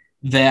this,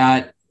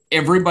 that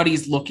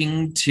everybody's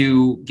looking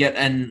to get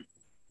an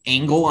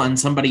angle on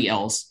somebody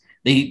else.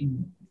 They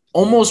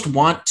almost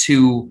want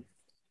to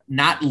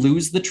not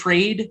lose the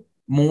trade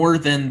more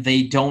than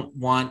they don't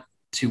want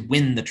to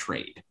win the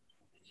trade.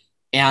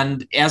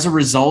 And as a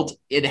result,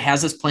 it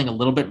has us playing a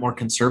little bit more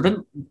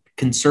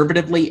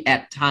conservatively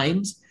at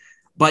times.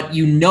 But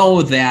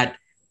that,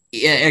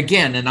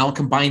 again, and I'll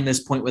combine this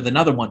point with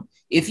another one,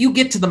 if you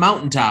get to the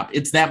mountaintop,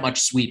 it's that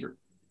much sweeter.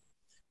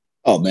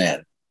 Oh,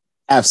 man.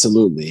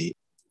 Absolutely.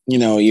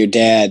 Your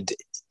dad,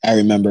 I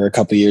remember a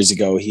couple of years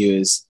ago, he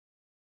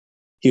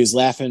was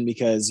laughing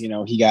because,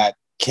 he got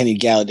Kenny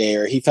Galladay,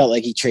 or he felt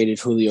like he traded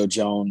Julio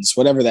Jones,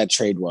 whatever that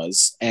trade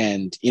was.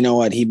 And you know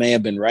what? He may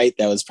have been right.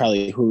 That was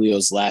probably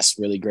Julio's last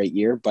really great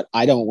year, but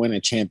I don't win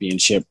a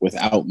championship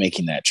without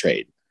making that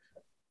trade.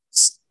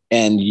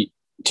 And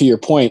to your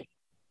point,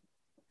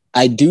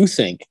 I do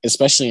think,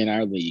 especially in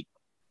our league,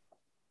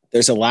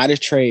 there's a lot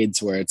of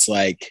trades where it's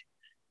like,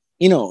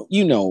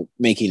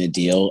 making a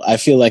deal. I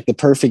feel like the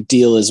perfect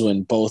deal is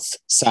when both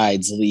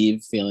sides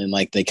leave feeling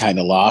like they kind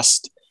of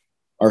lost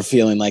or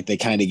feeling like they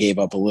kind of gave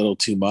up a little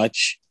too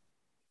much.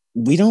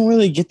 We don't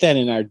really get that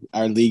in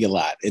our league a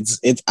lot.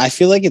 I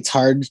feel like it's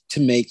hard to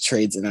make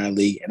trades in our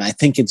league. And I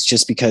think it's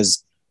just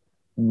because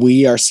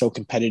we are so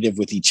competitive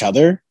with each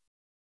other.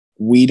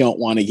 We don't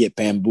want to get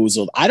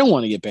bamboozled. I don't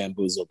want to get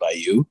bamboozled by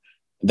you.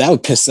 That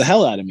would piss the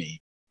hell out of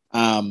me.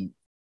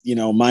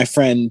 My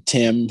friend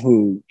Tim,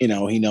 who,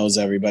 he knows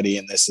everybody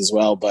in this as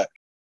well, but,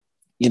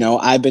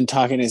 I've been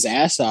talking his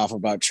ass off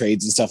about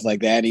trades and stuff like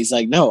that. And he's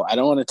like, no, I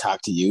don't want to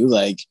talk to you.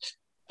 Like,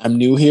 I'm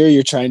new here.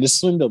 You're trying to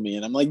swindle me.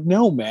 And I'm like,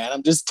 no, man,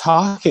 I'm just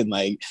talking.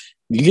 Like,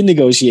 you can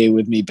negotiate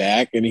with me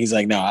back. And he's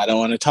like, no, I don't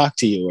want to talk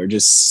to you, or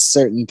just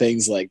certain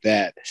things like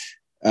that.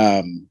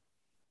 I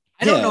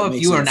don't know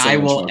if you and I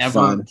will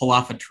ever pull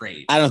off a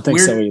trade. I don't think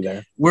so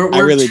either. We're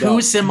really too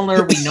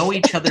similar. We know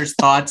each other's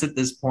thoughts at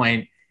this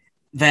point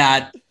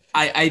that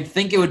I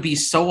think it would be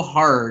so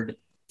hard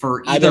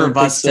for either of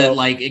us to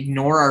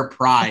ignore our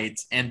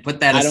prides and put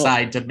that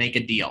aside to make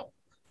a deal.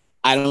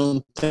 I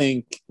don't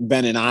think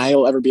Ben and I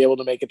will ever be able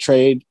to make a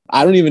trade.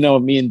 I don't even know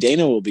if me and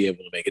Dana will be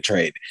able to make a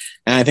trade.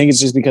 And I think it's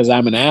just because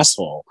I'm an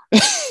asshole.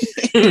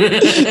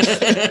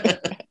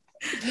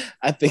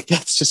 I think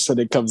that's just what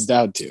it comes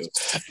down to.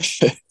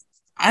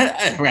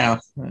 Well,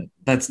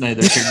 that's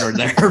neither here nor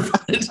there.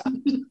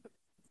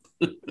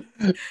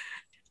 But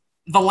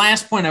the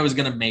last point I was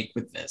going to make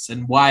with this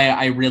and why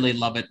I really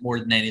love it more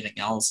than anything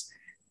else,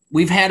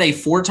 we've had a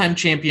 4-time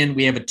champion.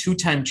 We have a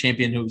 2-time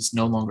champion who's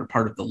no longer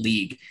part of the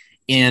league.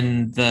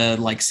 In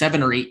the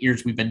 7 or 8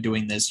 years we've been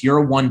doing this, you're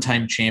a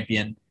 1-time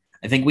champion.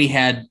 I think we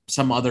had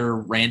some other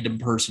random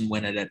person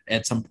win it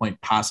at some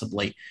point,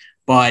 possibly.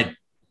 But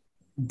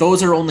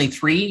those are only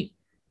 3.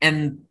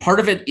 And part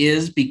of it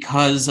is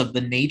because of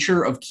the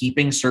nature of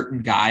keeping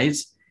certain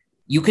guys.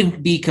 You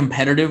can be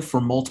competitive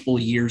for multiple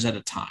years at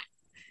a time.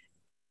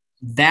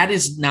 That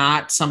is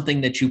not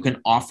something that you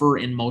can offer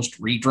in most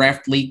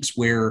redraft leagues,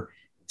 where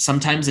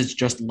sometimes it's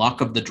just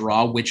luck of the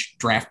draw, which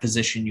draft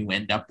position you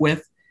end up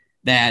with,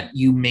 that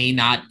you may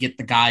not get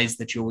the guys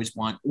that you always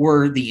want,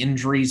 or the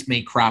injuries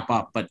may crop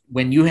up. But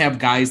when you have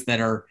guys that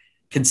are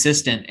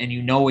consistent and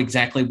you know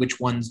exactly which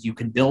ones you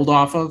can build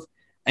off of,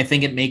 I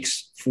think it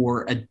makes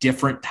for a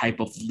different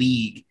type of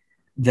league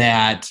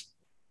that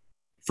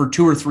for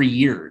 2 or 3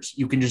 years,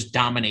 you can just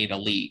dominate a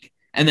league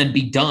and then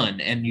be done.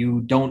 And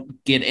you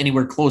don't get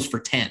anywhere close for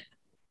 10.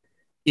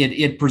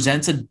 It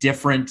presents a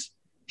different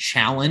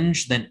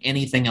challenge than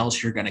anything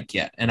else you're going to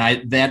get.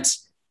 And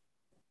that's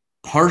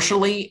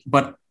partially,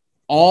 but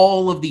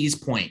all of these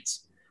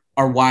points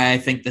are why I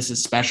think this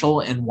is special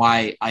and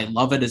why I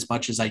love it as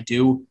much as I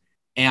do.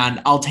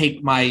 And I'll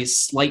take my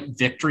slight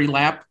victory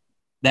lap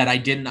that I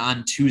didn't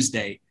on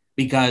Tuesday,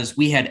 because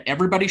we had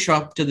everybody show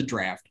up to the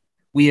draft.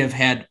 We have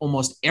had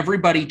almost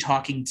everybody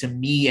talking to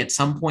me at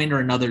some point or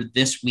another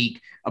this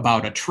week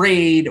about a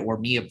trade or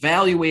me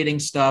evaluating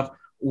stuff,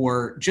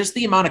 or just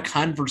the amount of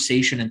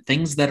conversation and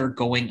things that are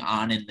going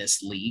on in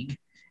this league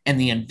and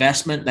the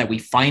investment that we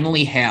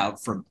finally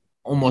have from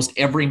almost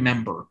every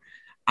member.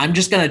 I'm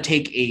just going to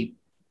take a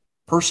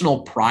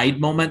personal pride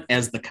moment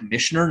as the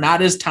commissioner,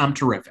 not as Tom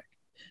Terrific,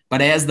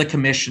 but as the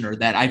commissioner,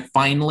 that I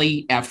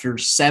finally, after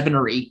 7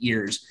 or 8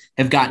 years,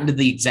 have gotten to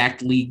the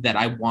exact league that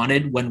I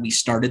wanted when we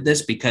started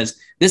this,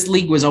 because this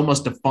league was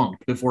almost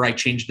defunct before I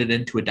changed it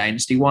into a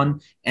dynasty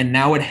one. And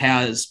now it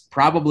has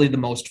probably the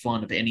most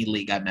fun of any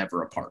league I'm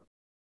ever a part of.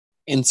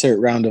 Insert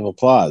round of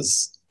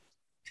applause.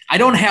 I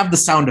don't have the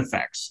sound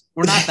effects.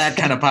 We're not that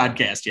kind of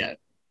podcast yet.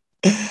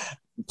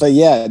 But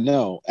yeah,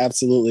 no,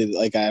 absolutely.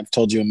 Like I've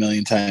told you a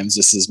million times,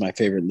 this is my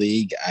favorite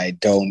league. I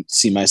don't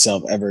see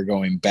myself ever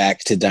going back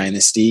to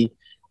Dynasty.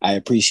 I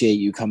appreciate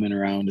you coming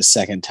around a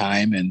second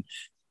time and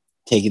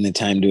taking the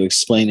time to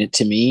explain it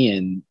to me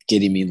and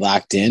getting me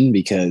locked in,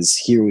 because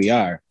here we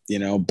are.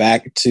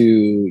 Back to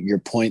your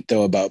point,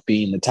 though, about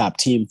being the top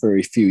team for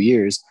a few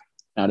years.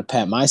 Now, to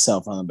pat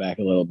myself on the back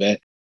a little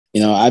bit,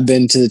 I've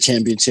been to the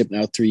championship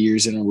now 3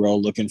 years in a row,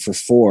 looking for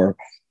 4.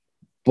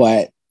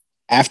 But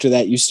after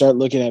that, you start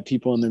looking at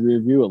people in the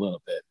rear view a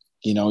little bit.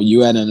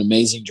 You had an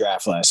amazing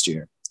draft last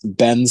year.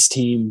 Ben's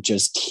team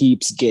just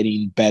keeps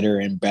getting better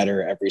and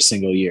better every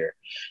single year.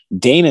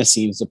 Dana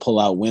seems to pull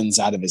out wins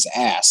out of his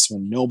ass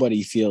when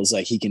nobody feels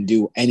like he can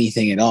do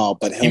anything at all,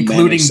 but he'll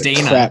manage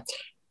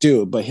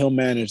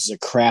the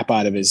crap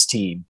out of his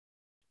team.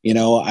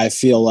 I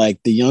feel like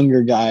the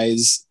younger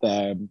guys,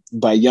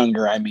 by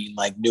younger, I mean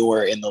like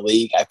newer in the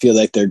league, I feel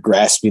like they're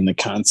grasping the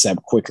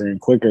concept quicker and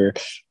quicker.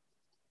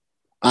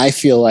 I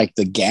feel like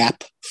the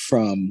gap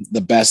from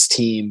the best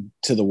team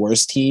to the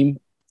worst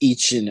team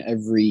each and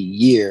every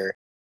year,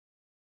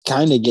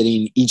 kind of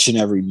getting each and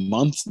every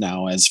month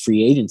now as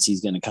free agency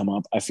is going to come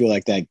up, I feel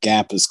like that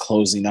gap is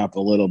closing up a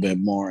little bit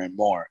more and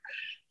more.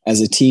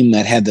 As a team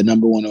that had the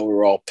number 1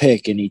 overall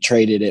pick and he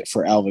traded it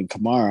for Alvin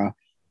Kamara,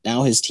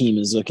 now his team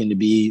is looking to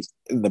be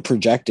the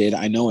projected.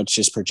 I know it's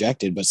just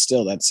projected, but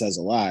still that says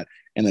a lot.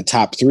 And the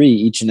top 3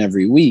 each and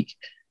every week,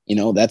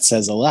 that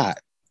says a lot.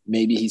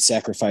 maybe he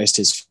sacrificed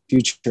his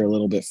future a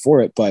little bit for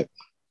it. But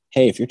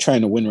hey, if you're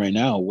trying to win right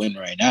now, win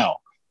right now.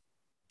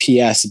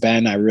 P.S.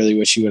 Ben, I really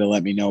wish you would have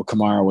let me know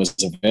Kamara was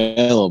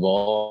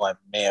available. I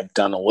may have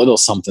done a little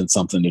something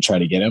to try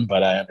to get him,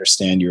 but I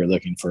understand you were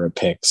looking for a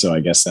pick, so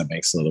I guess that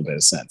makes a little bit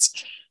of sense.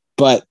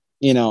 But,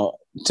 to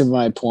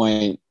my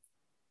point,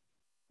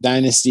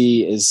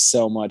 Dynasty is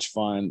so much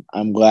fun.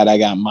 I'm glad I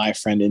got my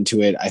friend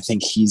into it. I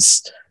think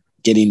he's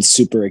getting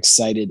super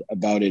excited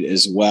about it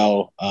as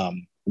well.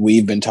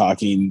 We've been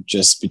talking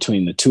just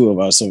between the two of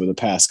us over the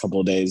past couple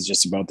of days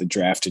just about the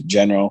draft in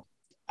general.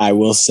 I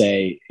will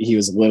say he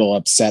was a little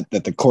upset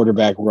that the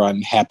quarterback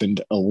run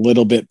happened a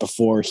little bit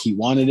before he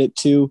wanted it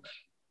to,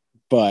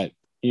 but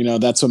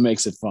that's what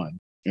makes it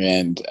fun.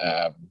 And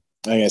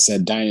like I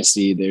said,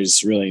 Dynasty,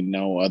 there's really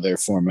no other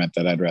format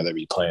that I'd rather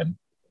be playing.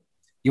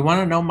 You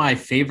want to know my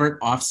favorite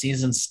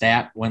offseason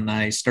stat when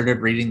I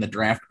started reading the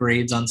draft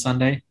grades on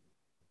Sunday?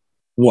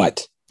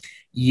 What?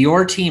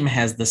 Your team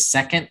has the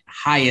second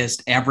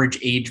highest average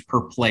age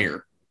per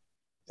player.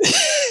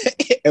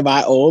 Am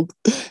I old?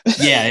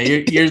 Yeah,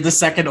 you're the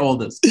second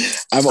oldest.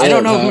 I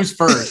don't know who's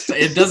first.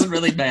 It doesn't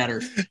really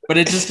matter, but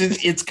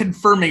it's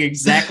confirming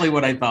exactly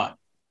what I thought.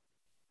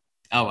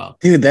 Oh, well.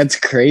 Dude, that's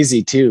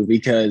crazy too,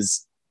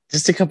 because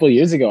just a couple of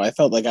years ago, I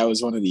felt like I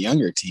was one of the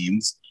younger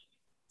teams.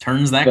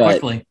 Turns that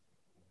quickly.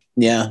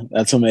 Yeah,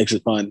 that's what makes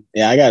it fun.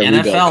 Yeah, I got a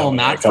rebuild NFL,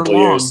 not in a couple for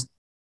long. Years.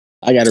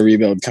 I got a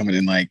rebuild coming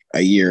in like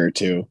a year or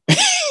two.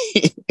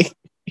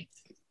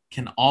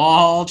 Can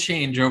all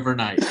change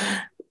overnight.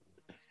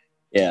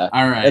 Yeah.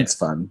 All right. It's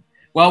fun.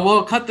 Well,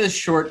 we'll cut this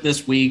short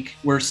this week.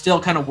 We're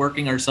still kind of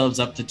working ourselves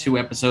up to 2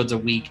 episodes a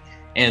week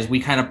as we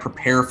kind of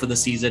prepare for the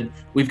season.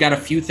 We've got a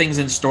few things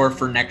in store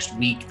for next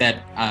week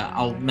that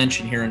I'll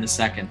mention here in a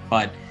second.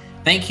 But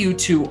thank you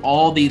to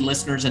all the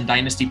listeners and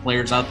Dynasty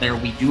players out there.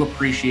 We do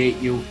appreciate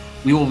you.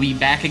 We will be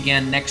back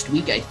again next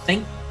week. I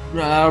think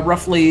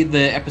roughly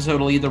the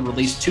episode will either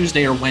release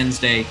Tuesday or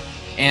Wednesday.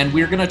 And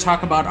we're going to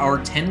talk about our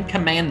 10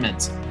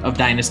 commandments of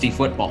Dynasty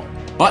football.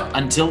 But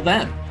until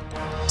then,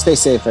 stay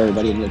safe,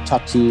 everybody, and we'll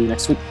talk to you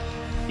next week.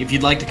 If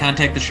you'd like to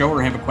contact the show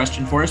or have a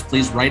question for us,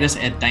 please write us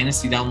at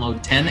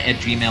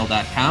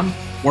dynastydownload10@gmail.com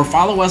or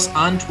follow us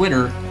on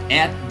Twitter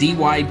at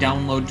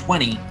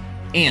dydownload20.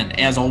 And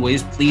as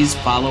always, please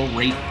follow,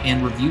 rate,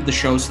 and review the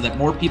show so that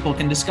more people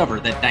can discover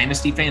that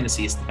Dynasty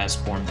Fantasy is the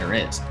best form there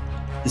is.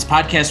 This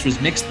podcast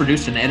was mixed,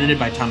 produced, and edited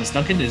by Thomas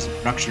Duncan. It is a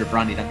production of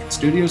Ronnie Duncan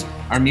Studios.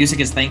 Our music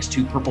is thanks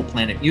to Purple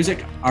Planet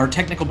Music. Our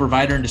technical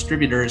provider and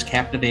distributor is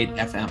Captivate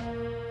FM.